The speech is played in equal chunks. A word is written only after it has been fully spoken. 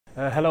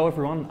Hello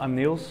everyone, I'm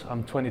Nils,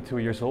 I'm 22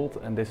 years old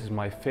and this is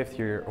my 5th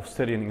year of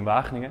studying in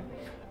Wageningen.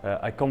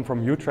 I come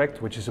from Utrecht,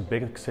 which is a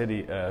big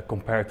city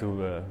compared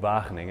to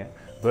Wageningen,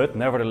 but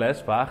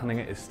nevertheless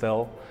Wageningen is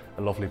still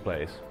a lovely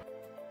place.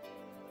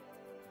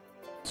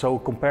 So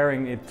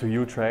comparing it to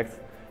Utrecht,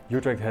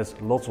 Utrecht has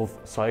lots of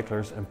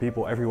cyclers and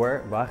people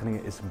everywhere.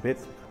 Wageningen is a bit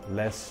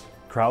less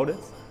crowded,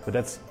 but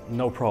that's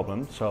no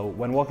problem. So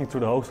when walking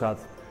through the Hoogstraat,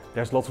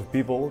 there's lots of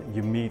people,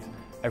 you meet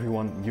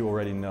everyone you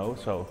already know.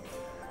 So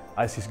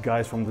I see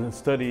guys from the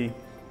study,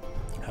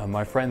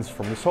 my friends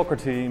from the soccer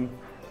team,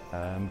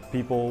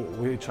 people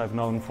which I've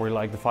known for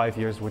like the 5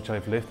 years which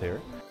I've lived here.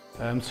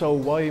 So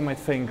while you might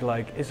think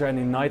like, is there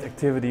any night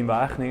activity in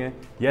Wageningen?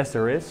 Yes,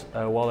 there is.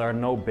 While there are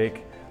no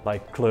big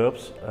like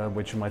clubs,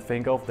 which you might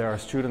think of, there are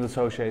student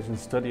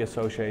associations, study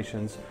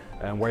associations,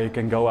 where you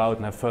can go out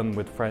and have fun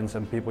with friends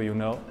and people you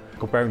know.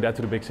 Comparing that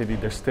to the big city,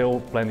 there's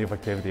still plenty of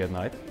activity at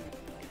night.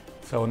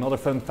 So another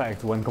fun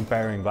fact when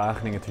comparing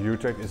Wageningen to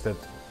Utrecht is that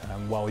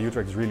while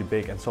Utrecht is really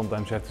big and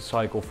sometimes you have to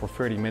cycle for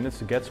 30 minutes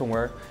to get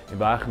somewhere, in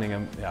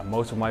Wageningen,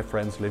 most of my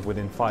friends live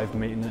within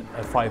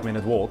a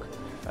 5-minute walk,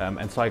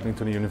 and cycling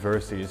to the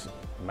university is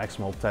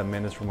maximum 10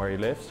 minutes from where you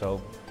live, so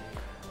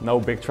no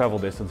big travel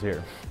distance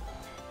here.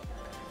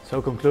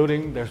 So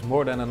concluding, there's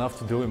more than enough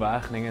to do in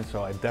Wageningen,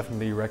 so I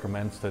definitely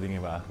recommend studying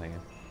in Wageningen.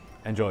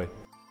 Enjoy!